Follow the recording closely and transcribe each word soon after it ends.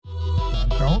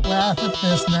laugh at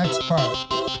this next part.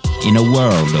 In a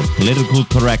world of political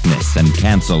correctness and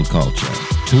cancel culture,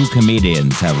 two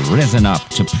comedians have risen up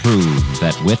to prove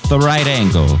that with the right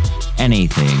angle,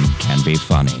 anything can be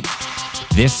funny.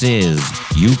 This is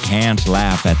You Can't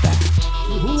Laugh at That.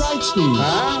 Who writes these?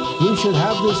 We should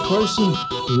have this person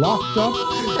locked up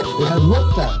and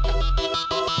looked at.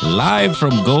 Live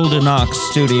from Golden Ox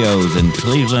Studios in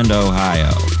Cleveland,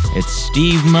 Ohio, it's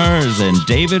Steve Mers and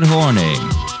David Horning.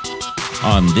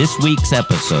 On this week's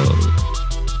episode,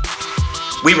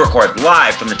 we record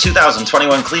live from the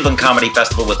 2021 Cleveland Comedy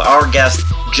Festival with our guest,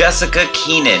 Jessica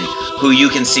Keenan, who you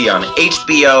can see on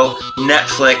HBO,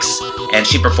 Netflix, and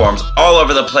she performs all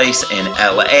over the place in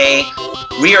LA.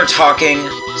 We are talking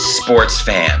sports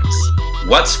fans.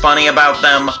 What's funny about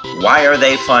them? Why are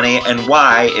they funny? And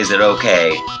why is it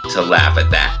okay to laugh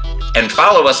at that? And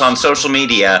follow us on social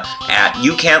media at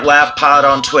You Can't Laugh Pod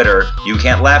on Twitter, You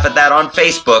Can't Laugh at That on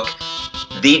Facebook,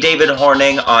 The David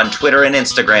Horning on Twitter and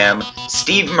Instagram,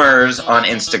 Steve Mers on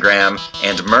Instagram,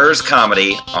 and Mers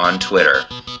Comedy on Twitter.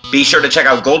 Be sure to check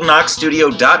out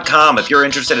GoldenOxStudio.com if you're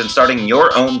interested in starting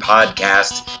your own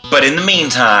podcast. But in the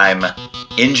meantime,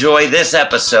 enjoy this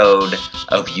episode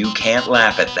of You Can't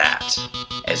Laugh at That,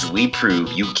 as we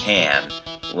prove you can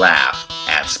laugh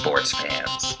at sports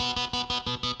fans.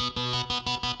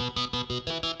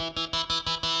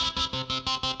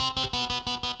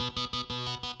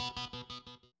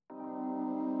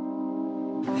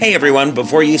 Hey everyone,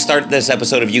 before you start this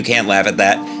episode of You Can't Laugh at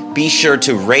That, be sure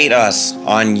to rate us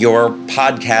on your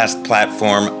podcast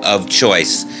platform of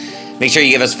choice. Make sure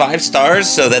you give us 5 stars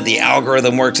so that the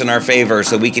algorithm works in our favor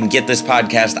so we can get this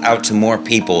podcast out to more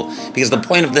people. Because the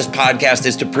point of this podcast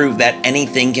is to prove that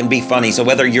anything can be funny. So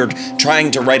whether you're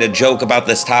trying to write a joke about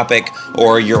this topic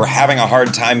or you're having a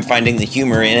hard time finding the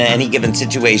humor in any given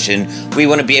situation, we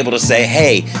want to be able to say,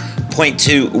 hey, point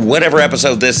to whatever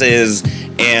episode this is,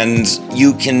 and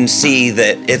you can see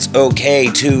that it's okay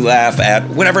to laugh at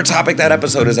whatever topic that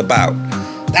episode is about.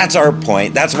 That's our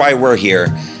point. That's why we're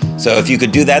here. So if you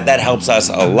could do that, that helps us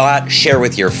a lot. Share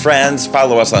with your friends.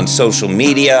 Follow us on social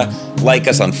media. Like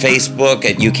us on Facebook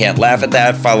at You Can't Laugh at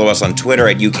That. Follow us on Twitter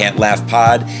at You Can't Laugh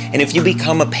Pod. And if you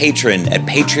become a patron at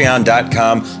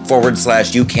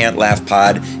patreon.com/You Can't Laugh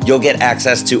Pod, you'll get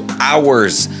access to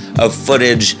hours of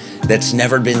footage that's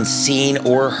never been seen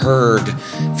or heard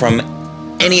from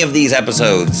any of these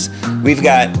episodes. We've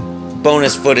got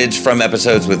bonus footage from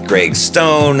episodes with Greg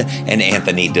Stone and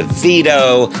Anthony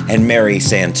DeVito and Mary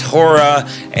Santora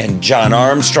and John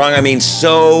Armstrong. I mean,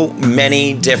 so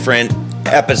many different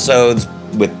episodes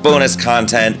with bonus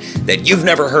content that you've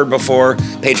never heard before.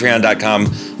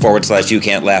 Patreon.com/You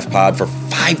Can't Laugh Pod for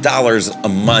 $5 a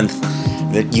month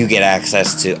that you get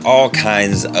access to all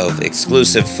kinds of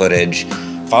exclusive footage.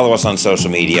 Follow us on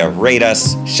social media, rate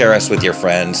us, share us with your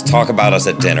friends, talk about us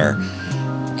at dinner.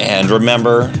 And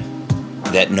remember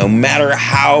that no matter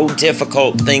how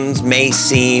difficult things may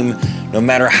seem, no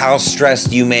matter how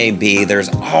stressed you may be, there's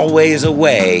always a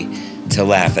way to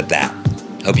laugh at that.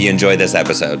 Hope you enjoyed this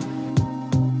episode.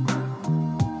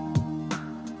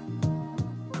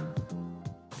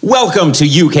 Welcome to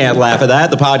You Can't Laugh at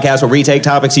That, the podcast where we take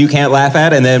topics you can't laugh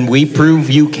at and then we prove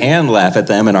you can laugh at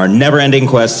them in our never-ending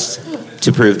quest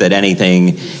to prove that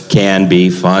anything can be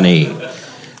funny.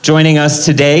 Joining us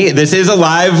today, this is a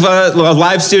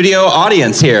live studio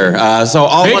audience here. So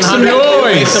all Make 100, some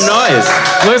noise. Make some noise.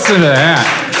 Listen to that.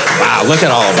 Wow, look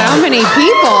at all of them. So many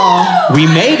people. We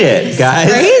made it, guys.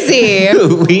 Crazy.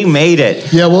 We made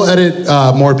it. Yeah, we'll edit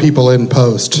more people in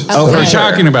post. Oh, What are okay. you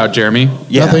talking about, Jeremy?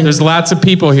 Yeah. Nothing. There's lots of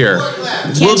people here.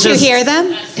 Can't you hear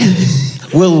them?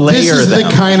 We'll layer This is them. the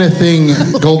kind of thing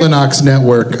Golden Ox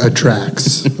Network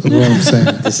attracts. Is what I'm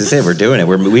saying. This is it. We're doing it.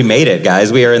 We made it,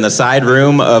 guys. We are in the side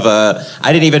room of a.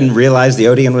 I didn't even realize the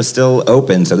Odeon was still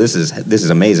open. So this is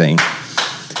amazing.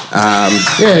 Yeah,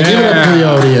 give it up for the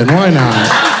Odeon. Why not?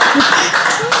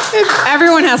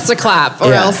 Everyone has to clap, or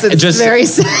Yeah. else it's Just- very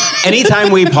sad.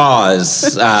 Anytime we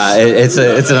pause, it's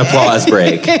an applause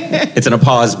break. It's an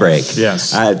applause break.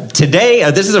 Yes. Today,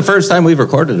 this is the first time we've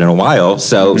recorded in a while.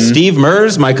 So Steve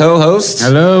Mers, my co-host.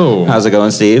 Hello. How's it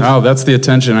going, Steve? Oh, that's the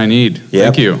attention I need. Yep.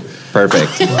 Thank you.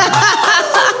 Perfect.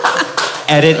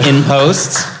 Edit in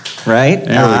post. Right?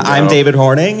 There we go. I'm David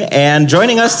Horning, and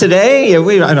joining us today,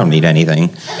 I don't need anything.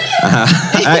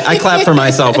 I clap for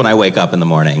myself when I wake up in the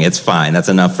morning. It's fine. That's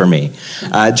enough for me.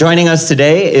 Joining us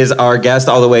today is our guest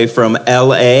all the way from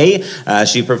L.A.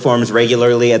 She performs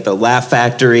regularly at the Laugh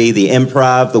Factory, the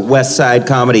Improv, the West Side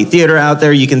Comedy Theater out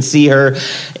there. You can see her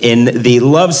in the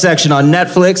Love section on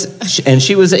Netflix, and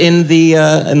she was in the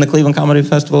Cleveland Comedy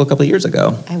Festival a couple of years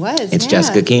ago. I was. It's yeah.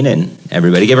 Jessica Keenan.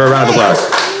 Everybody give her a round of applause.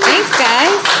 Thanks,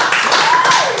 guys.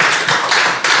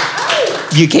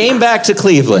 You came back to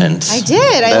Cleveland. I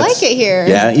did. I like it here.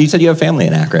 Yeah, you said you have family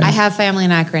in Akron. I have family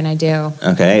in Akron. I do.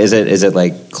 Okay, is it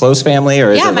like close family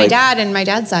or is Yeah, it my like, dad and my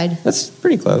dad's side. That's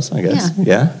pretty close, I guess. Yeah.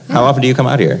 Yeah. How often do you come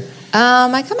out here?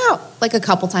 I come out like a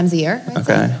couple times a year. I'd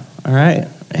say. Okay. All right.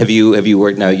 Have you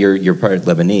worked now? You're part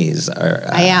Lebanese.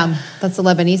 I am. That's the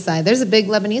Lebanese side. There's a big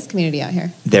Lebanese community out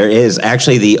here. There is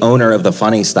actually the owner of the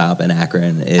Funny Stop in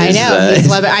Akron. Is, I know. He's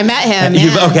I met him.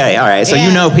 Yeah. Okay. All right. So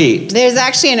you know Pete. There's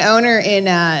actually an owner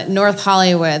in North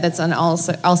Hollywood that's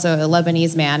also a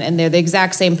Lebanese man, and they're the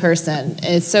exact same person.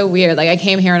 It's so weird. Like I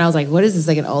came here and I was like, "What is this?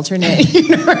 Like an alternate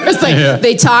universe?" Like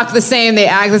they talk the same, they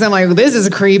act the same. I'm like, this is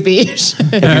creepy.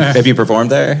 Have you performed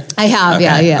there? I have.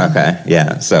 Okay. Yeah. Okay.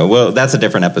 Yeah. So well, that's a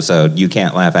different episode. You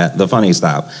can't laugh at the Funny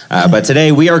Stop. But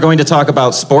today we are going to talk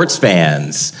about sports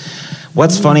fans.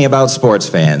 What's funny about sports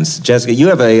fans? Jessica, you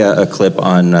have a clip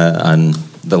on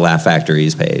the Laugh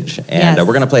Factory's page, and Yes.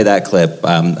 we're going to play that clip.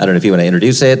 I don't know if you want to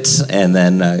introduce it, and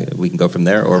then we can go from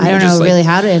there. Or we I don't can know just, really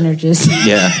how to introduce it.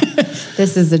 Yeah.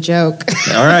 This is a joke.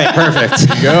 All right. Perfect.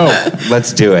 Go.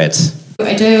 Let's do it.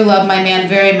 I do love my man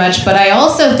very much, but I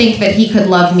also think that he could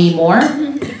love me more.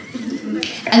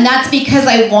 And that's because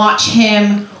I watch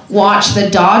him watch the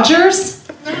Dodgers.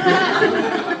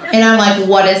 And I'm like,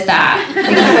 what is that?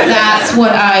 That's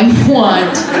what I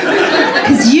want.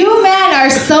 Because you men are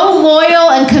so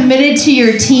loyal and committed to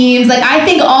your teams. Like, I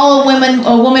think all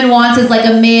a woman wants is like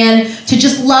a man to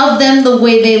just love them the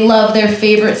way they love their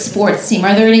favorite sports team.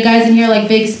 Are there any guys in here like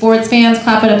big sports fans?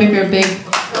 Clap it up if you're a big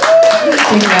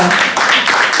guy.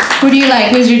 Who do you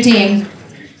like? Who's your team?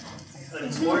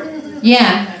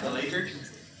 Yeah. The Lakers.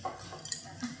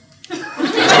 So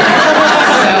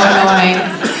annoying.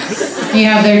 You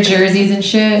have their jerseys and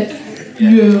shit.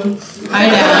 Yeah. I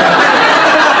know.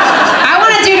 I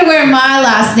want a dude to wear my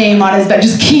last name on his bed,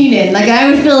 just Keenan. Like I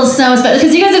would feel so special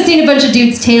because you guys have seen a bunch of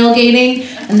dudes tailgating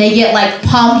and they get like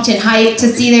pumped and hyped to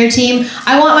see their team.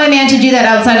 I want my man to do that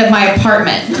outside of my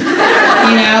apartment. You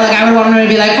know, like I would want him to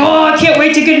be like, oh, I can't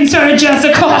wait to get inside of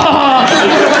Jessica.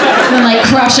 And then like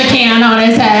crush a can on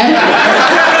his head.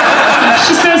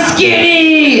 She's so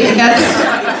skinny. That's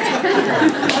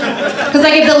because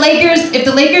like if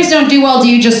the Lakers don't do well, do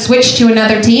you just switch to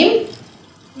another team?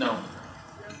 No.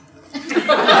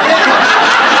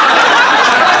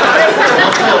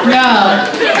 No.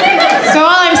 So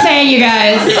all I'm saying, you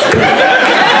guys,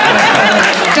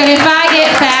 that if I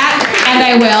get fat, and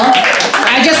I will,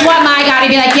 I just want my guy to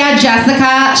be like, yeah,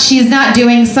 Jessica, she's not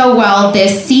doing so well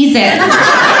this season. Right?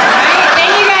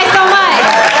 Thank you guys so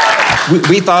much.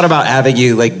 We thought about having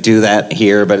you like do that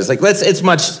here, but it's like it's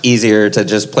much easier to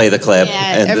just play the clip.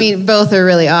 Yeah, I mean, both are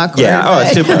really awkward. Yeah. Oh,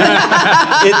 it's super.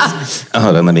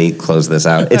 Hold on, let me close this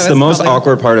out. It's the most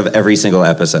awkward part of every single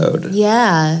episode.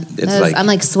 Yeah. Like- I'm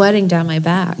like sweating down my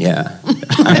back. Yeah.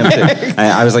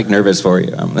 I was like nervous for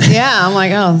you. Yeah, I'm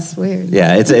like, oh, it's weird.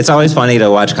 Yeah, it's always funny to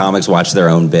watch comics watch their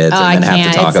own bits Oh, and then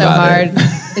have to talk it's so about hard.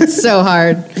 it. It's so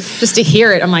hard just to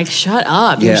hear it. I'm like, shut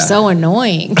up! You're Yeah. so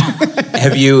annoying.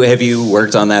 Have you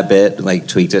worked on that bit, like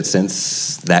tweaked it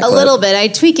since that? A clip? little bit. I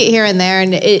tweak it here and there,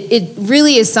 and it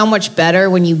really is so much better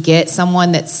when you get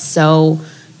someone that's so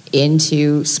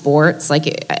into sports.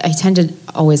 Like I tend to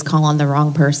always call on the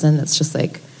wrong person. That's just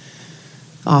like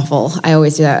awful. I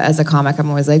always do that as a comic. I'm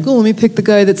always like, oh, let me pick the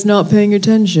guy that's not paying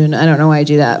attention. I don't know why I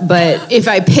do that. But if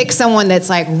I pick someone that's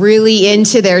like really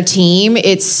into their team,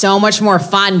 it's so much more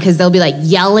fun because they'll be like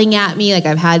yelling at me. Like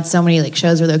I've had so many like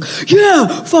shows where they're like,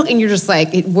 yeah, fuck. And you're just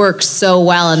like, it works so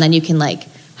well. And then you can like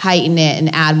heighten it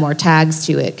and add more tags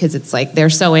to it because it's like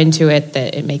they're so into it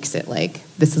that it makes it like,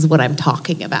 this is what I'm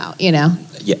talking about, you know?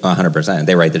 Yeah, 100%.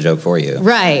 They write the joke for you.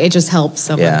 Right. It just helps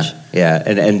so much. Yeah,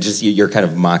 and just your kind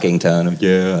of mocking tone of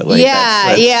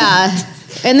that's- yeah.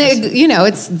 And they, you know,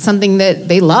 it's something that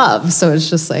they love, so it's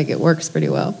just like it works pretty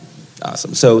well.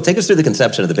 Awesome. So take us through the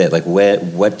conception of the bit. Like,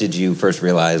 what did you first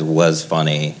realize was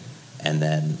funny, and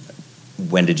then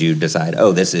when did you decide,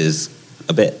 oh, this is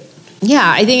a bit? Yeah,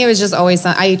 I think it was just always.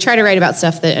 I try to write about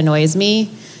stuff that annoys me,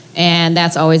 and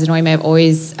that's always annoying me. I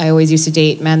always used to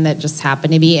date men that just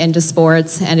happened to be into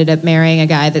sports. Ended up marrying a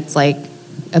guy that's like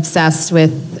obsessed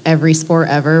with every sport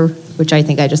ever, which I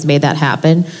think I just made that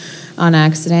happen on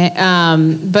accident.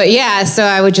 But yeah, so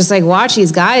I would just like watch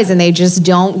these guys and they just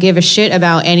don't give a shit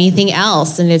about anything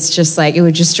else. And it's just like, it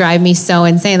would just drive me so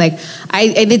insane. Like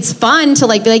and it's fun to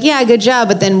like be like, yeah, good job.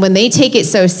 But then when they take it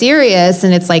so serious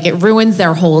and it's like, it ruins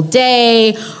their whole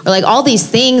day or like all these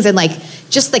things and like,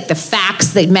 just like the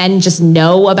facts that men just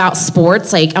know about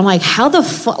sports. Like, I'm like, how the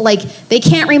fuck, like they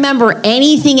can't remember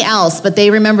anything else, but they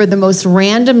remember the most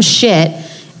random shit.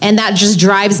 And that just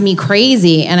drives me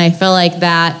crazy. And I feel like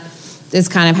that is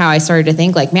kind of how I started to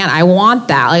think like, man, I want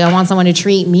that. Like, I want someone to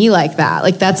treat me like that.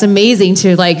 Like, that's amazing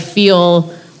to like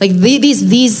feel like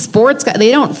these sports guys,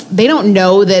 they don't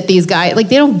know that these guys, like,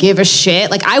 they don't give a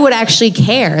shit. Like, I would actually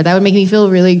care. That would make me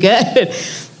feel really good.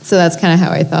 So that's kind of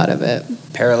how I thought of it.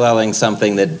 Paralleling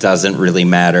something that doesn't really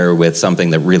matter with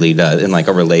something that really does in like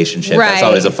a relationship. Right. That's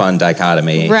always a fun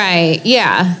dichotomy. Right.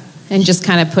 Yeah. And just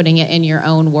kind of putting it in your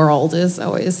own world is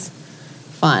always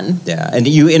fun. Yeah. And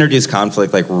you introduce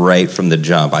conflict like right from the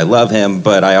jump. I love him,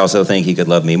 but I also think he could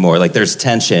love me more. Like, there's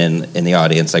tension in the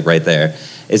audience, like right there.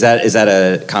 Is that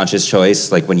a conscious choice,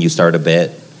 like when you start a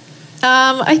bit?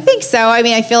 I think so. I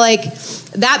mean, I feel like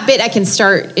that bit I can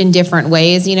start in different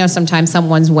ways. You know, sometimes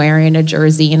someone's wearing a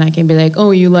jersey and I can be like,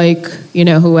 oh, you like, you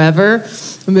know, whoever.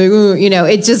 I'm like, oh, you know,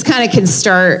 it just kind of can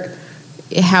start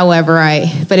however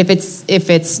but if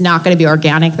it's not going to be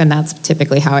organic, then that's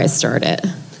typically how I start it.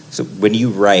 So when you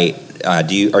write, are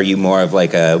you more of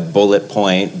like a bullet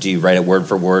point? Do you write it word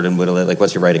for word and whittle it? Like,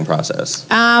 what's your writing process?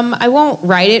 I won't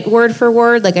write it word for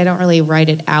word. Like, I don't really write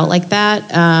it out like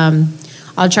that.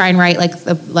 I'll try and write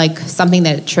like something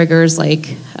that triggers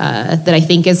that I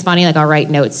think is funny. Like, I'll write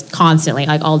notes constantly,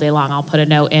 like all day long. I'll put a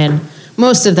note in.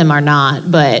 Most of them are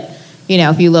not, but you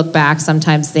know, if you look back,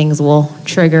 sometimes things will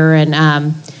trigger, and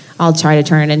I'll try to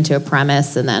turn it into a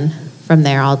premise, and then from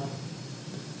there I'll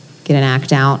get an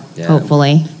act out. Yeah.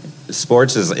 Hopefully.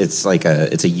 Sports it's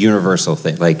a universal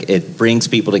thing. Like, it brings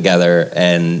people together,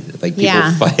 and like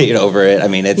people fight over it. I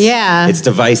mean, it's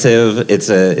divisive. It's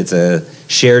a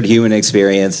shared human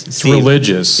experience. It's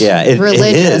religious. Yeah, religious.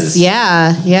 It is.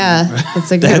 Yeah.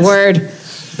 It's a good word.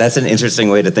 That's an interesting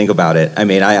way to think about it. I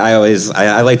mean,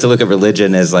 I like to look at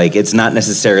religion as like, it's not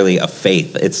necessarily a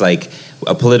faith. It's like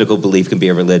a political belief can be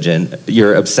a religion.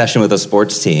 Your obsession with a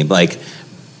sports team, like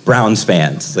Browns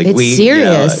fans, like it's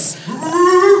serious.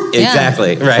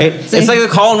 Exactly, right? It's like a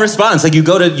call and response. Like, you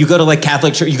go to like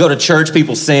Catholic church, you go to church,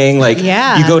 people sing. Like,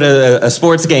 you go to a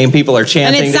sports game, people are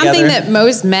chanting together. And it's something that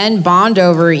most men bond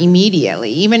over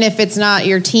immediately. Even if it's not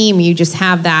your team, you just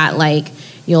have that, like,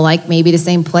 you'll like maybe the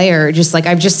same player. Just like,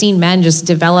 I've just seen men just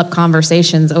develop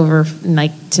conversations over,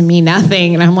 like, to me,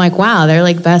 nothing. And I'm like, wow, they're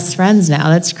like best friends now.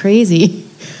 That's crazy.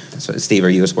 So, Steve, are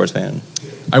you a sports fan?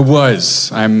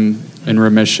 I'm in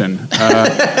remission.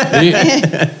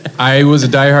 I was a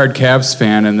diehard Cavs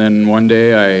fan, and then one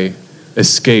day I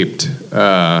escaped.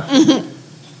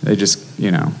 They just, you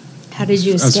know. How did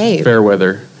you escape? Fair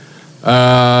weather.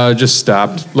 Just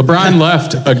stopped. LeBron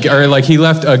left, he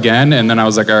left again, and then I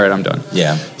was like, all right, I'm done.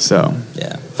 Yeah. So.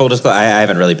 Yeah. Full disclosure, I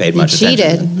haven't really paid much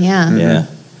attention. Cheated, yeah. Mm-hmm. Yeah.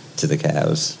 To the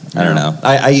Cavs. I don't know.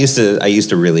 I used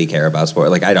to really care about sport.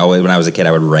 Like, I'd always, when I was a kid,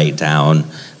 I would write down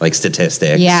like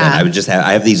statistics. Yeah. And I would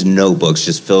I have these notebooks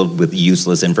just filled with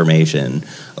useless information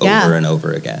over and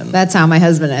over again. That's how my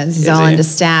husband is. He's all into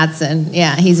stats, and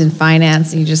he's in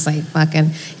finance. And he just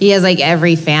he has like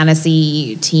every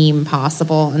fantasy team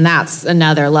possible, and that's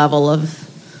another level of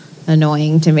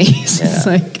annoying to me. It's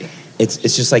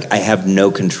just like I have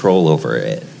no control over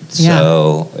it.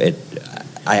 So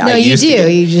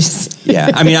you just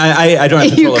yeah. I mean, I don't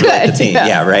have control over the team.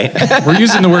 Yeah, right. We're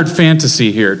using the word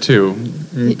fantasy here too.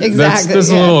 Exactly. It's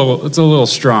a little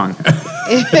strong.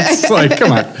 It's like,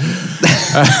 come on.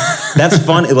 That's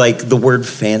fun. Like, the word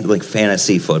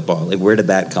fantasy football. Like, where did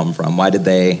that come from? Why did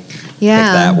they pick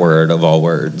that word of all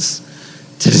words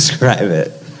to describe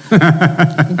it?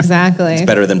 Exactly. It's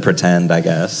better than pretend, I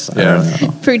guess. Yeah. I don't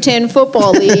know. Pretend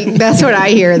football league. That's what I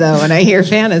hear though when I hear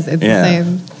fantasy. It's the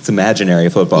same. It's imaginary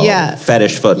football. Yeah.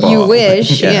 Fetish football. You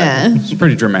wish. Yeah. It's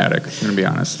pretty dramatic, I'm gonna be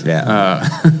honest. Yeah.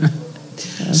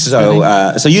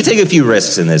 So you take a few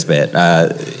risks in this bit.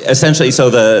 Essentially, so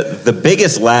the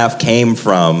biggest laugh came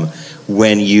from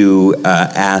when you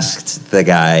asked the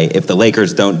guy, if the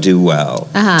Lakers don't do well,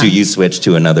 do you switch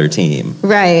to another team?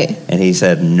 Right. And he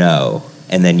said no.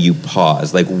 And then you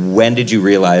paused. Like, when did you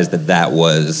realize that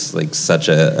was like such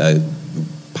a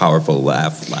powerful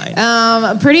laugh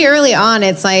line? Pretty early on.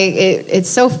 It's like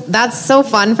that's so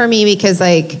fun for me because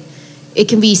like it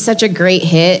can be such a great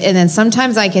hit, and then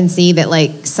sometimes I can see that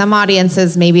like some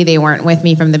audiences maybe they weren't with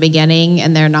me from the beginning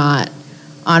and they're not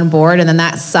on board, and then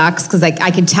that sucks because like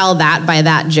I can tell that by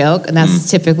that joke, and that's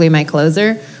typically my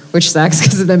closer. Which sucks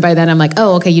because then by then I'm like,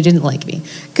 oh, okay, you didn't like me.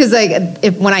 Because like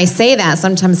when I say that,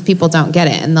 sometimes people don't get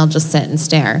it and they'll just sit and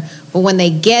stare. But when they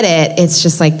get it, it's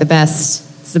just like the best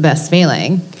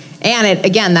feeling.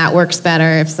 And that works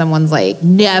better if someone's like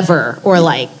never or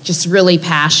like just really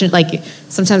passionate. Like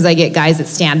sometimes I get guys that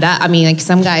stand up. I mean, like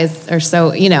some guys are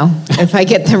so, if I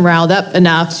get them riled up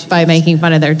enough by making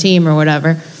fun of their team or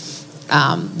whatever,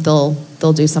 they'll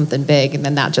do something big, and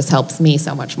then that just helps me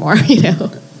so much more,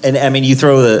 And I mean, you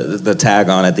throw the tag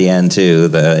on at the end too.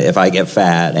 The if I get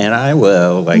fat, and I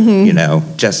will, like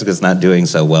Jessica's not doing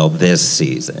so well this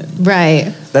season.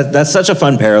 Right. That's such a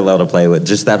fun parallel to play with.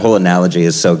 Just that whole analogy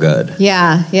is so good.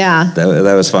 Yeah.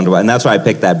 That was fun to watch, and that's why I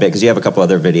picked that bit because you have a couple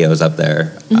other videos up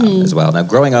there as well. Now,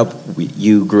 growing up,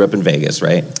 you grew up in Vegas,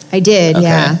 right? I did. Okay.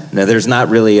 Yeah. Now, there's not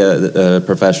really a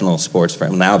professional sports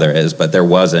firm. Now there is, but there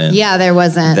wasn't. Yeah, there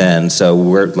wasn't. Then, so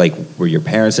were your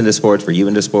parents into sports? Were you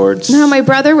into sports? No, my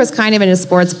brother was kind of into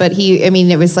sports, but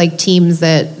it was like teams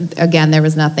that, again, there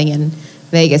was nothing in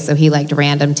Vegas, so he liked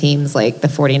random teams like the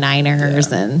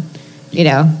 49ers and,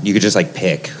 You could just like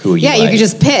pick who you Yeah, you could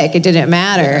just pick. It didn't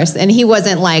matter. Yeah. And he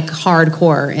wasn't like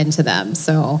hardcore into them,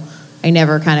 so I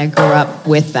never kind of grew up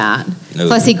with that. No.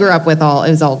 Plus, he grew up with it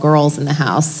was all girls in the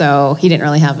house, so he didn't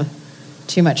really have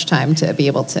too much time to be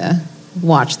able to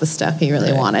watch the stuff he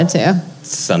really wanted to.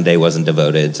 Sunday wasn't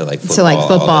devoted to like football. To like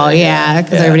football, yeah,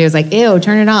 because everybody was like, "Ew,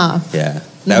 turn it off." Yeah,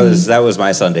 that was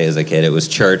my Sunday as a kid. It was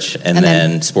church and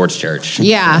then sports church.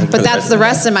 Yeah, but that's the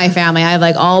rest of my family. I have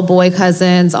like all boy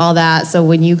cousins, all that. So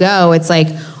when you go, it's like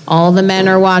all the men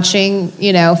are watching,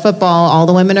 football. All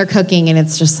the women are cooking, and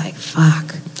it's just like,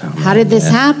 fuck. How did this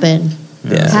happen?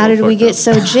 Yeah. How did we get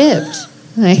so gypped?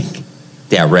 Like.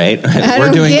 Yeah, right.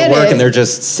 We're doing the work, and they're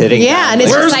just sitting. Yeah, down. and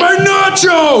it's Where's just like, my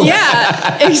nachos?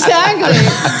 Yeah, exactly.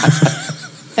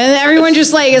 And everyone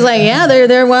just like is like, yeah,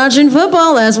 they're watching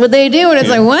football. That's what they do. And it's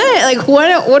like, what? Like,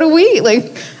 what do we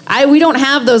like? We don't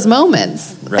have those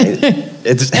moments. Right.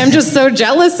 I'm just so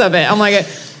jealous of it. I'm like,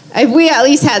 if we at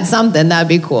least had something, that'd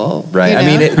be cool. Right. I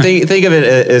mean, think of it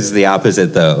as the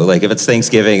opposite, though. Like, if it's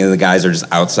Thanksgiving and the guys are just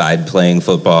outside playing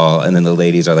football, and then the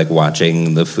ladies are like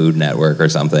watching the Food Network or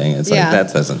something, it's like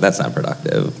that's not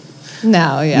productive.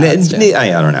 No, yeah.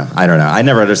 I don't know. I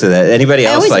never understood that. Anybody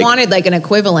else? I always wanted like an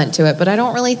equivalent to it, but I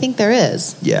don't really think there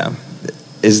is. Yeah.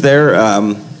 Is there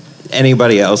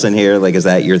anybody else in here? Like, is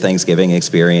that your Thanksgiving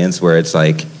experience where it's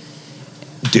like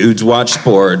dudes watch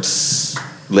sports,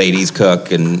 ladies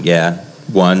cook, and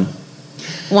one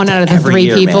out of the every three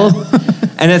year, people.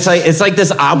 And it's like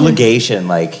this obligation,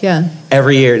 like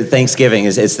every year Thanksgiving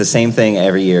it's the same thing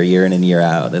every year in and year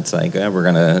out. It's like we're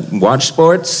gonna watch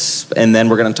sports and then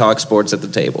we're gonna talk sports at the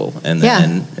table, and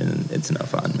then and it's no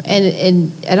fun.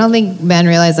 And I don't think men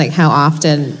realize like how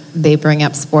often they bring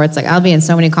up sports. Like I'll be in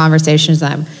so many conversations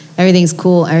that everything's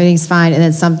cool, everything's fine, and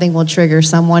then something will trigger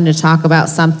someone to talk about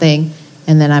something.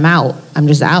 And then I'm out. I'm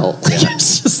just out.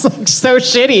 It's just like so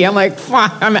shitty. I'm like,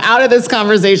 fuck, I'm out of this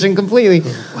conversation completely.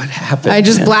 What happened? I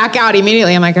just black out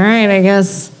immediately. I'm like, all right, I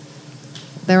guess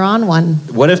they're on one.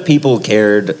 What if people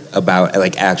cared about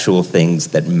like actual things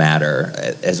that matter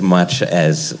as much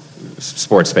as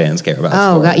sports fans care about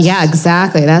sports? God, yeah,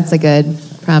 exactly. That's a good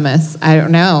premise. I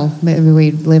don't know. Maybe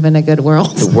we live in a good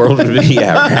world. The world would be,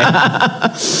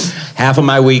 right? Half of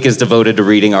my week is devoted to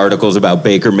reading articles about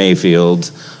Baker Mayfield.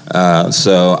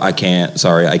 So I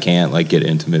can't like get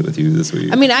intimate with you this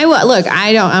week. I mean, I'm not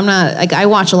like, I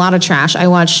watch a lot of trash. I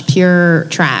watch pure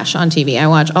trash on TV. I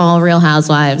watch all Real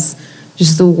Housewives,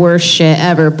 just the worst shit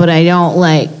ever, but I don't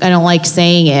like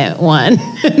saying it, one.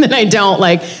 And then I don't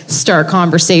like start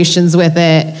conversations with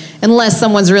it unless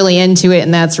someone's really into it,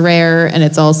 and that's rare. And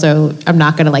it's also, I'm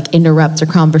not going to like interrupt a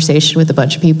conversation with a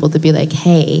bunch of people to be like,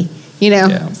 hey,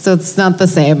 so it's not the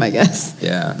same, I guess.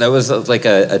 Yeah, that was like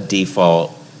a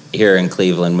default here in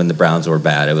Cleveland when the Browns were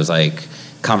bad. It was like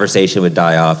conversation would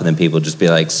die off, and then people would just be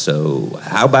like, "So,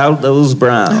 how about those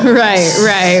Browns?"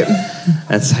 Right.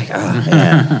 And it's like, oh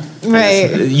man, right.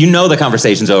 The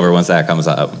conversation's over once that comes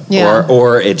up,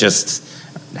 or it just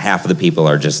half of the people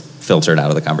are just filtered out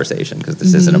of the conversation because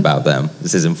this isn't about them.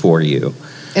 This isn't for you.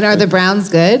 And are the Browns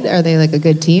good? Are they like a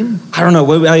good team? I don't know.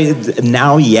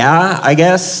 Now, I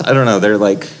guess. I don't know. They're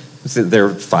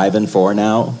 5-4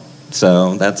 now,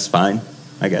 so that's fine.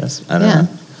 I guess. I don't know.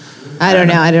 I don't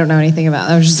know. I don't know anything about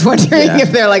them. I was just wondering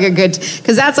if they're like a good,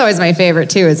 because that's always my favorite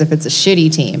too, is if it's a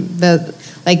shitty team.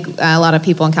 A lot of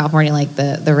people in California like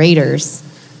the Raiders,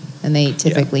 and they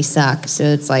typically suck. So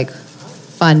it's like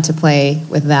fun to play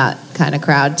with that kind of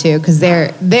crowd too, because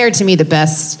they're to me the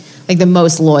best, like the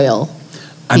most loyal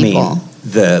people. I mean,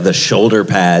 the shoulder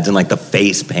pads and like the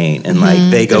face paint and like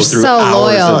they go through so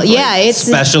hours loyal. of it's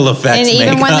special effects. And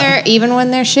even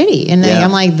when they're shitty, and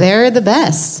I'm like, they're the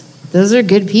best. Those are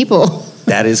good people.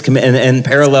 That is and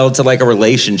parallel to like a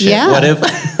relationship. Yeah. What if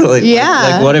like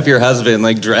what if your husband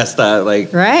like dressed up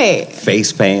like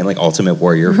face paint, like Ultimate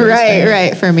Warrior face paint?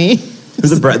 Right for me.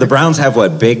 The Browns have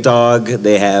what? Big Dog.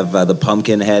 They have the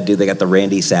Pumpkinhead dude. They got the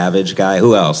Randy Savage guy.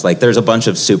 Who else? Like, there's a bunch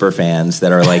of super fans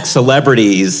that are like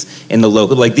celebrities in the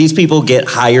local. Like, these people get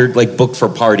hired, like booked for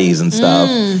parties and stuff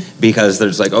because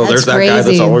there's like, oh, there's that guy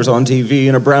that's always on TV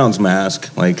in a Browns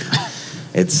mask. Like,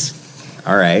 it's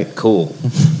all right, cool.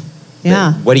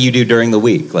 Yeah. What do you do during the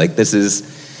week? Like, this is.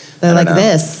 They're like,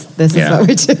 this is what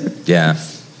we do. Yeah.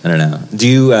 I don't know. Do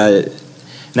you,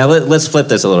 now let's flip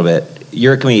this a little bit.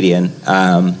 You're a comedian.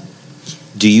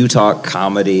 Do you talk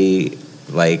comedy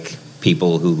like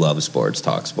people who love sports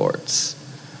talk sports?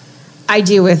 I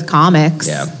do with comics.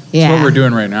 Yeah. Yeah. That's what we're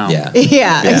doing right now. Yeah,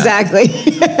 exactly.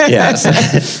 Yeah.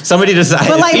 Somebody decided.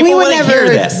 But like, people we would hear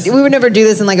this. never do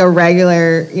this in like a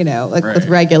regular, like with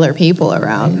regular people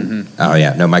around. Mm-hmm. Oh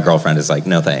yeah. No, my girlfriend is like,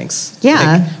 no thanks.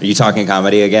 Yeah. Like, are you talking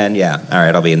comedy again? Yeah. All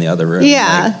right. I'll be in the other room.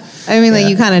 Yeah. Like, I mean, like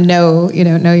you kind of know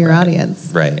your audience.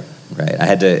 Right. I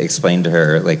had to explain to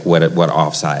her like what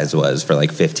offsides was for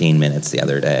like 15 minutes the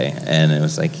other day, and it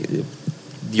was like,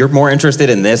 you're more interested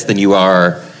in this than you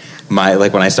are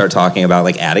like when I start talking about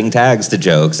like adding tags to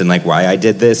jokes and like why I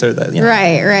did this or that.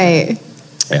 Right.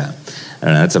 Yeah, I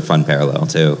don't know. That's a fun parallel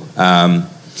too.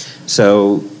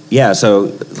 So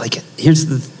like here's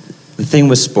the thing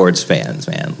with sports fans,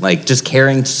 man. Like just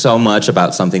caring so much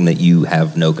about something that you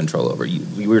have no control over.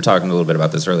 We were talking a little bit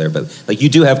about this earlier, but like you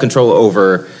do have control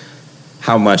over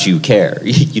how much you care.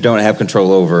 You don't have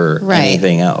control over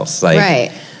anything else. Like,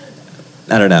 I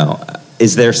don't know.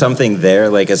 Is there something there,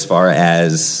 like as far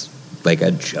as like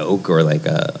a joke or like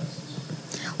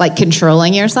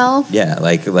controlling yourself? Yeah,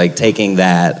 like taking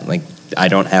that, like I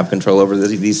don't have control over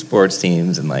these sports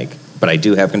teams, and like, but I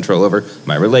do have control over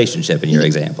my relationship in your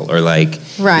example, or like,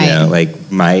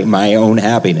 like my own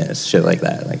happiness, shit like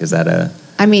that. Like, is that a?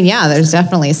 I mean, yeah, there's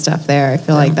definitely stuff there. I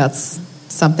feel like that's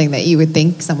something that you would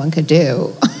think someone could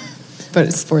do,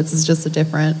 but sports is just a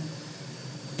different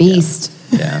beast.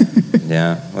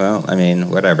 Yeah. Well, I mean,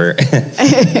 whatever.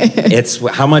 It's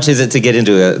how much is it to get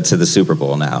into to the Super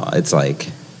Bowl now? It's like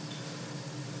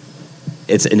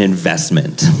it's an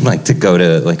investment, like to go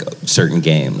to like certain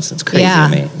games. It's crazy to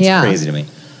me. It's crazy to me.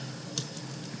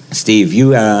 Steve,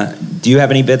 you do you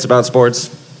have any bits about sports?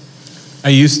 I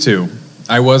used to.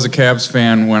 I was a Cavs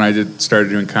fan when I started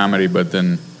doing comedy, but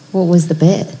then. What was the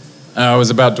bit? It was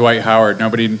about Dwight Howard.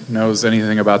 Nobody knows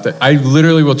anything about that. I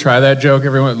literally will try that joke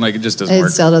everyone. Like, it just doesn't work.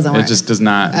 It still doesn't work. It just does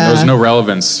not. There was no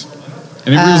relevance.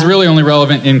 And it was really only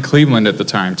relevant in Cleveland at the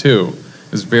time, too.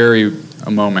 It was very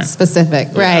a moment. Specific.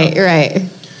 Yeah. Right.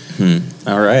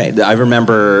 All right. I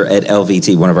remember at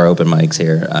LVT, one of our open mics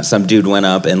here, some dude went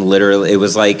up and literally, it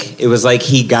was like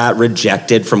he got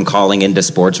rejected from calling into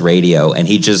sports radio, and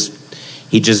he just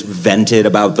vented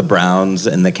about the Browns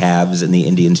and the Cavs and the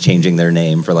Indians changing their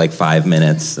name for like 5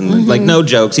 minutes. And like no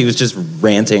jokes. He was just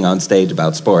ranting on stage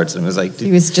about sports. And it was like... He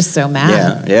was just so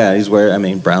mad. Yeah. He's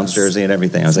wearing, Browns jersey and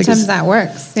everything. I was Sometimes like... that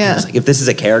works. Yeah. I was like, if this is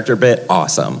a character bit,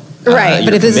 awesome. Right.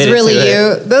 But if this is really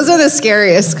you, those are the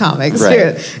scariest comics.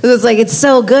 Right. Too. It's like, it's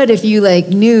so good if you like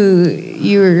knew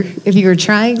if you were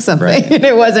trying something and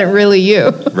it wasn't really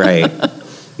you. Right.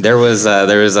 There was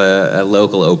a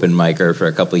local open micer for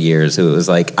a couple of years who was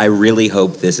like, I really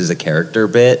hope this is a character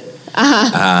bit,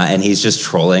 and he's just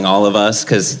trolling all of us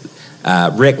because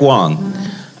Rick Wong,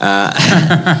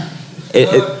 I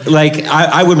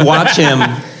would watch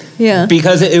him,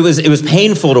 because it was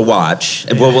painful to watch.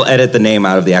 Well, we'll edit the name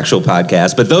out of the actual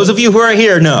podcast, but those of you who are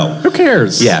here know. Who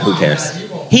cares? Yeah, who cares?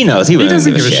 He knows. He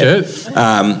doesn't give a shit.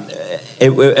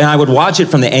 And I would watch it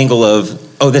from the angle of,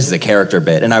 oh, this is a character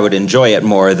bit, and I would enjoy it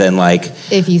more than like...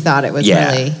 If you thought it was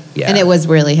really... Yeah. And it was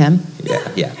really him?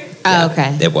 Yeah. Oh,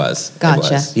 okay. It was. Gotcha.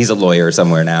 It was. He's a lawyer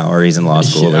somewhere now, or he's in law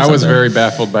school or I was something. very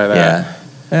baffled by that.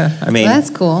 Yeah, I mean... That's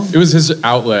cool. It was his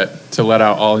outlet to let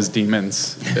out all his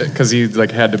demons, because he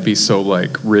like had to be so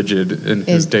like rigid in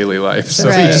his daily life. So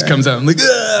he just comes out and like,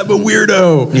 I'm a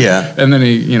weirdo. Yeah. And then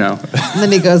he, And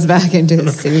then he goes back into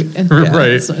his suit. And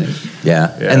Right.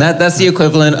 Yeah. And that's the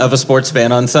equivalent of a sports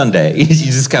fan on Sunday. You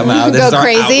just come out, go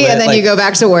crazy, and then you go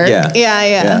back to work.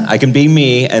 Yeah. I can be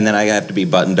me, and then I have to be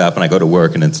buttoned up, and I go to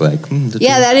work, and it's like...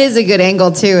 that is a good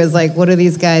angle, too, is like, what do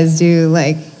these guys do,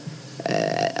 like,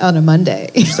 on a Monday?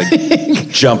 Just like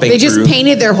jumping They just through.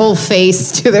 painted their whole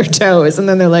face to their toes, and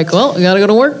then they're like, well, we gotta go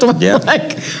to work tomorrow. Yeah.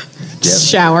 Like,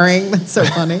 showering. That's so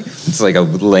funny. It's like a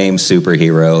lame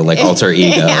superhero, like alter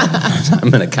ego.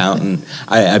 I'm an accountant.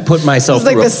 I put myself It's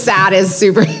like through the saddest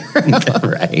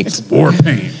superhero. right. war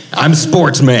paint. I'm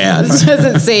sportsman. It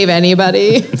doesn't save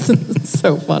anybody. It's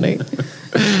so funny.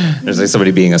 There's like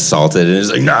somebody being assaulted, and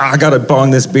it's like, nah, I gotta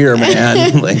bong this beer,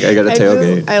 man. Like I gotta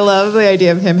tailgate. I love the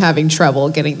idea of him having trouble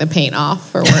getting the paint off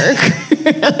for work.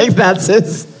 Like that's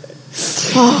his.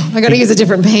 Oh, I gotta use a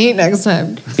different paint next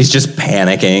time. He's just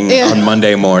panicking on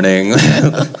Monday morning.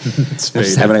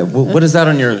 Just having what is that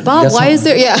on your Bob? Why is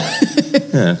there? Yeah.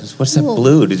 What's that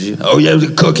blue? Did you? Oh yeah,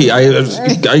 the cookie.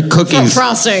 I cookies.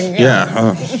 Frosting. Yeah.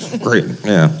 Oh, great.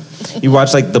 Yeah. You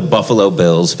watch like the Buffalo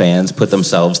Bills fans put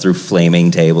themselves through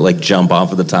flaming table, like jump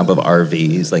off of the top of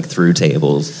RVs, like through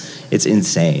tables. It's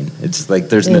insane. It's like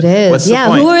there's no. It is. What's the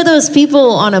point? Who are those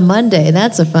people on a Monday?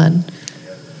 That's a fun.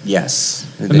 Yes.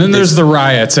 And then there's the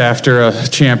riots after a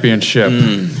championship.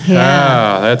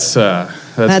 That's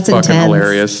fucking intense.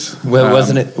 hilarious. Well,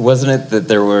 wasn't it that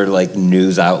there were like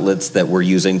news outlets that were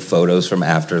using photos from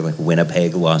after like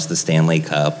Winnipeg lost the Stanley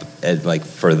Cup and like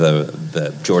for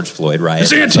the George Floyd riot?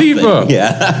 It's Antifa.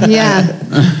 Yeah.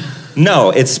 Yeah. No,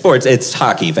 it's sports. It's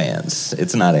hockey fans.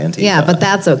 It's not Antifa. Yeah, but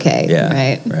that's okay.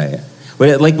 Yeah. Right.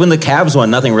 But like when the Cavs won,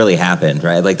 nothing really happened,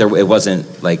 right? Like it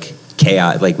wasn't like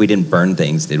chaos. Like we didn't burn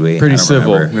things, did we? Pretty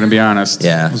civil. I'm gonna be honest.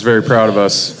 Yeah. I was very proud of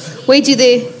us. Wait, do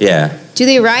they? Yeah. Do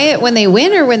they riot when they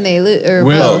win or when they lose? Or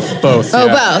both? Both. Oh,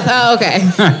 yeah. both. Oh, okay.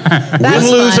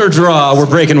 Win, lose, or draw, we're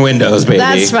breaking windows, baby.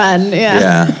 That's fun.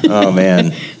 Yeah. Yeah. Oh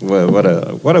man, what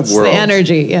a world. The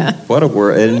energy. Yeah. What a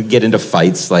world. And get into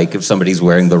fights like if somebody's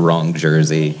wearing the wrong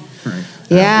jersey. Right.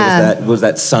 Yeah. Was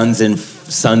that Suns in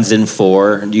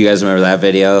 4? Do you guys remember that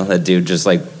video? That dude just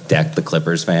like decked the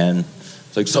Clippers fan.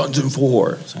 It's like Suns in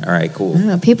 4. All right, cool. I don't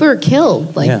know. People are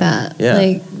killed like that. Yeah.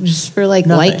 Like just for like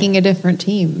Nothing. liking a different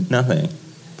team. Nothing.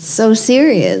 So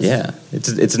serious. Yeah,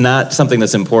 it's not something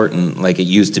that's important like it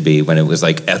used to be when it was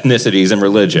like ethnicities and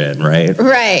religion, right?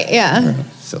 Right. Yeah.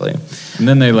 Silly. And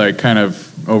then they like kind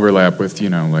of overlap with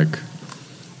like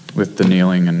with the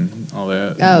kneeling and all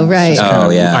that. Oh, right. It's just kind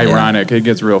of yeah, ironic. It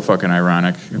gets real fucking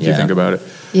ironic if you think about it.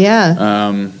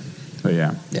 Yeah. But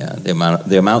yeah. Yeah,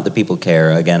 the amount that people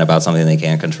care again about something they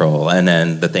can't control, and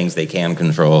then the things they can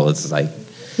control, it's like,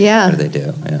 what do they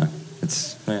do? Yeah,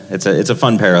 it's a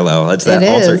fun parallel. It's that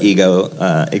alter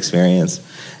ego experience.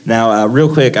 Now,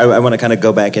 real quick, I want to kind of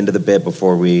go back into the bit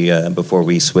before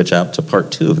we switch up to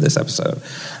part 2 of this episode.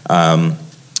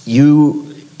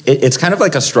 It's kind of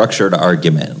like a structured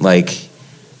argument, like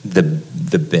the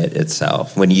bit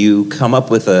itself. When you come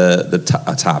up with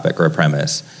a topic or a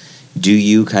premise, do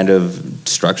you kind of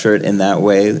structure it in that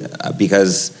way?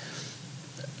 Because,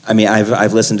 I mean,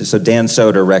 I've listened to, so Dan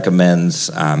Soder recommends,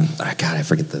 I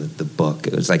forget the book.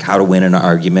 It was like How to Win an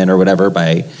Argument or whatever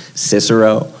by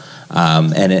Cicero.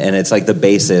 And it's like the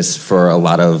basis for a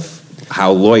lot of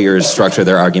how lawyers structure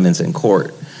their arguments in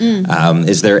court.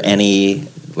 Is there any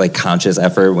like conscious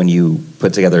effort when you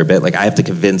put together a bit? Like I have to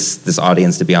convince this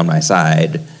audience to be on my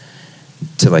side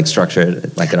to like structure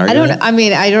it like an argument? I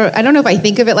don't know if I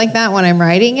think of it like that when I'm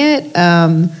writing it.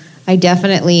 I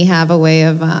definitely have a way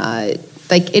of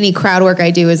like any crowd work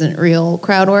I do isn't real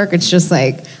crowd work. It's just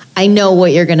like I know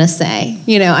what you're gonna say.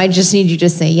 I just need you to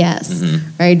say yes.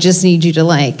 Mm-hmm. Or I just need you to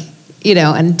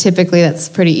and typically that's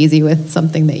pretty easy with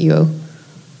something that you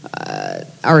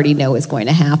already know is going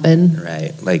to happen.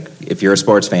 Right. Like if you're a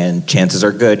sports fan, chances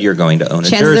are good you're going to own a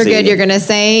jersey. Chances are good you're going to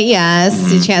say yes.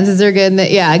 Mm-hmm. Chances are good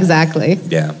that, yeah, exactly.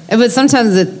 Yeah. But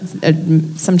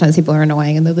sometimes people are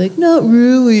annoying and they're like, not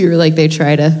really. Or like they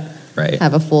try to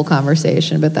have a full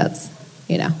conversation, but that's,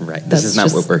 Right. This is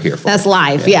not what we're here for. That's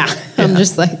live. Yeah. I'm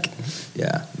just like.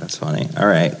 Yeah, that's funny. All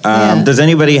right. Does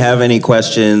anybody have any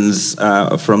questions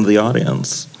from the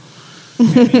audience?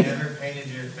 Have you ever painted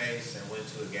your face and went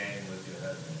to a game with your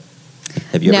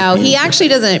husband? No, he actually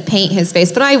doesn't paint his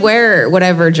face, but I wear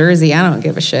whatever jersey. I don't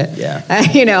give a shit. Yeah.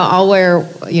 I'll wear,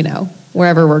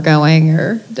 wherever we're going,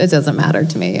 or it doesn't matter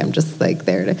to me. I'm just like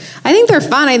there to. I think they're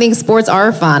fun. I think sports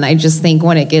are fun. I just think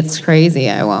when it gets crazy,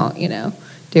 I won't,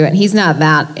 do it. And he's not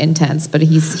that intense, but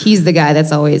he's the guy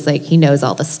that's always like he knows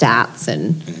all the stats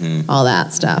and all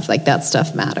that stuff. Like that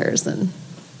stuff matters, and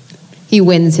he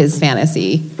wins his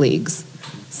fantasy leagues.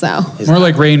 So more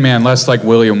like Rain Man, less like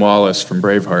William Wallace from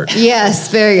Braveheart.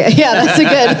 Yes, very good. Yeah,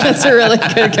 that's a really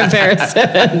good comparison.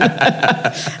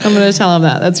 I'm going to tell him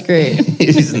that. That's great.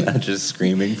 He's not just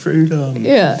screaming freedom.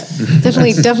 Yeah,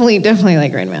 definitely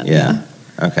like Rain Man. Yeah.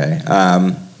 Okay.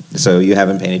 So you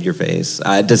haven't painted your face.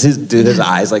 Do his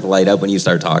eyes like light up when you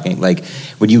start talking? Like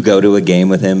when you go to a game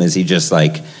with him, is he just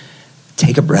like,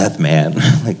 take a breath, man?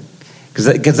 Like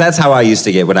Because that's how I used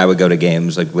to get when I would go to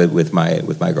games, like with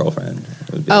my girlfriend.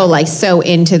 Oh, like so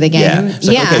into the game? Yeah. It's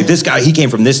like, okay, this guy, he came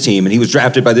from this team, and he was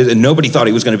drafted by this, and nobody thought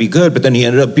he was going to be good, but then he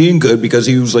ended up being good because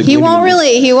he was like... He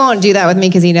won't do that with me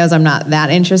because he knows I'm not that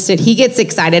interested. He gets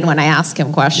excited when I ask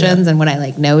him questions, and when I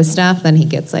like know stuff, then he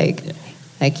gets like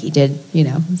he did, you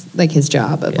know, like his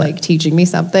job of like teaching me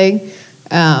something.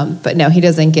 But no, he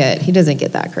doesn't get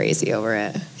that crazy over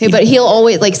it. But he'll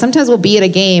always, like, sometimes we'll be at a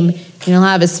game and he'll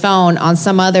have his phone on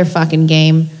some other fucking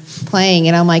game playing,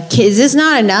 and I'm like, is this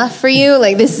not enough for you?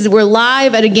 Like, we're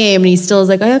live at a game, and he still is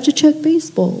like, I have to check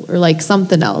baseball or like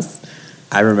something else.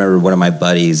 I remember one of my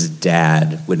buddies'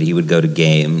 dad, when he would go to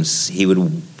games, he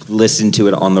would listen to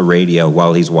it on the radio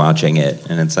while he's watching it,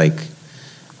 and it's like,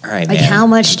 all right, like, man. how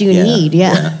much do you need?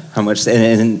 Yeah. How much,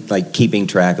 and like keeping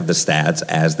track of the stats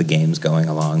as the game's going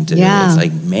along too. Yeah. It's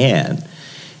like, man,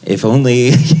 if only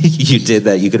you did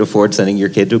that, you could afford sending your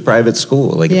kid to a private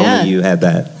school. Like, if only you had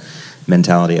that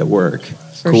mentality at work.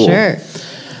 For sure.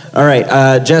 All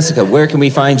right, Jessica, where can we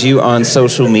find you on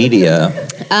social media?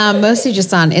 Mostly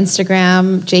just on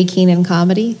Instagram, J. Keenan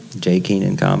Comedy. J.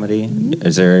 Keenan Comedy. Mm-hmm.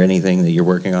 Is there anything that you're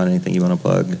working on? Anything you want to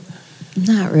plug?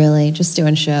 Not really. Just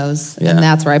doing shows, Yeah. and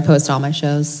that's where I post all my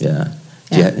shows. Yeah.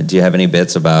 Do you have any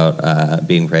bits about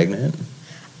being pregnant?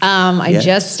 I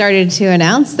just started to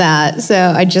announce that, so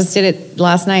I just did it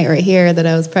last night right here that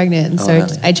I was pregnant, and so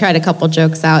I tried a couple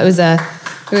jokes out. It was nice.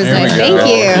 Thank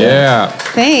you. Yeah.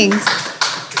 Thanks.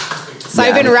 So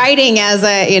I've been writing as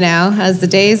the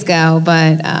days go,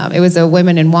 but it was a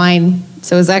women in wine,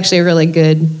 so it was actually a really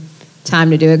good time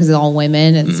to do it because it's all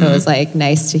women, and so it was like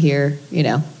nice to hear,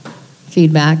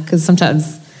 feedback, because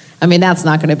sometimes, that's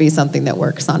not going to be something that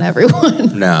works on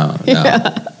everyone. No.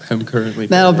 Yeah. I'm currently.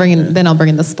 Then I'll bring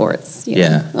in the sports.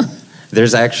 Yeah.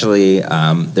 There's actually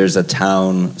there's a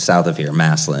town south of here,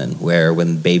 Maslin, where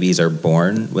when babies are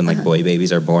born, when like boy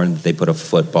babies are born, they put a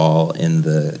football in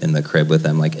the crib with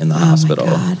them, like in the hospital.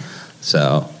 My God.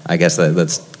 So I guess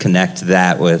let's connect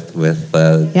that with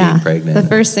being pregnant. The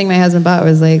first thing my husband bought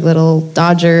was like little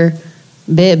Dodger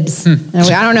bibs. And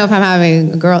I don't know if I'm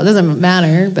having a girl. It doesn't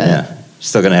matter, but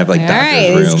still gonna have like Dodger's all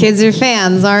right. room. These kids are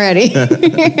fans already.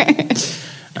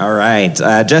 All right,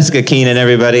 Jessica Keenan,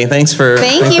 everybody. Thanks for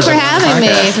Thank you for having me.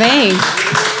 Thanks.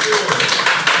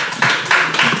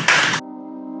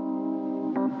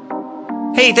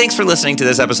 Hey, thanks for listening to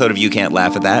this episode of You Can't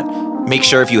Laugh at That. Make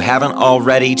sure, if you haven't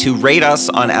already, to rate us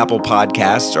on Apple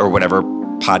Podcasts or whatever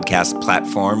podcast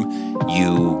platform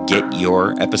you get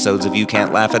your episodes of You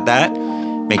Can't Laugh at That.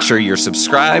 Make sure you're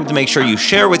subscribed. Make sure you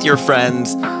share with your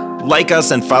friends. Like us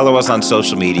and follow us on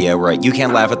social media. We're at You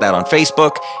Can't Laugh at That on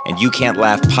Facebook and You Can't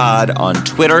Laugh Pod on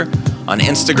Twitter. On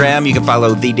Instagram, you can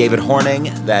follow The David Horning.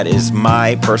 That is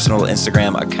my personal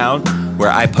Instagram account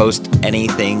where I post any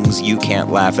things You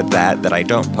Can't Laugh at That I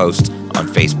don't post on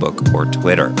Facebook or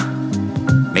Twitter.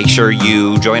 Make sure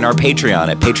you join our Patreon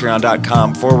at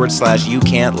patreon.com/You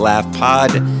Can't Laugh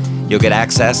Pod. You'll get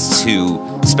access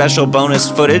to special bonus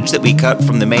footage that we cut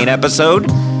from the main episode.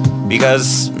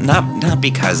 Because, not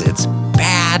because it's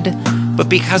bad, but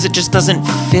because it just doesn't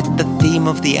fit the theme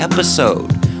of the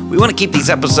episode. We want to keep these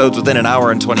episodes within an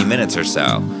hour and 20 minutes or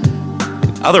so.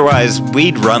 Otherwise,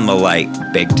 we'd run the light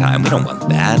big time. We don't want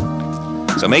that.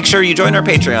 So make sure you join our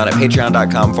Patreon at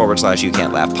patreon.com/You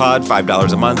Can't Laugh Pod.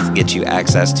 $5 a month gets you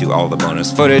access to all the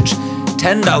bonus footage.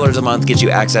 $10 a month gets you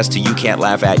access to You Can't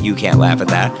Laugh at You Can't Laugh at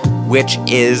That, which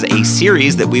is a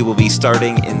series that we will be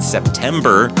starting in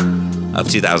September of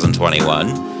 2021,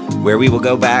 where we will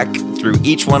go back through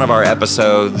each one of our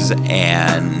episodes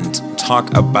and talk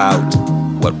about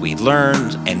what we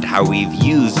learned and how we've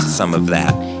used some of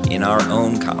that in our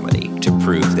own comedy to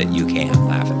prove that you can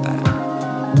laugh at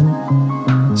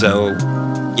that. So,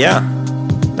 yeah,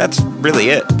 that's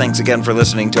really it. Thanks again for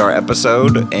listening to our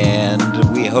episode,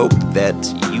 and we hope that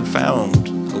you found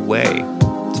a way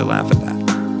to laugh at that.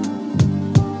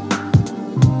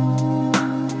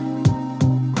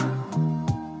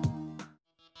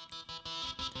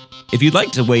 If you'd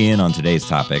like to weigh in on today's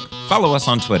topic, follow us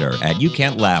on Twitter at You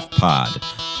Can't Laugh Pod,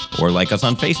 or like us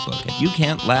on Facebook at You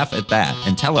Can't Laugh at That,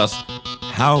 and tell us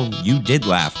how you did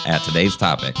laugh at today's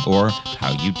topic, or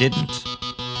how you didn't.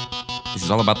 This is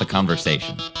all about the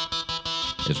conversation,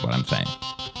 is what I'm saying.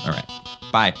 All right,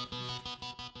 bye.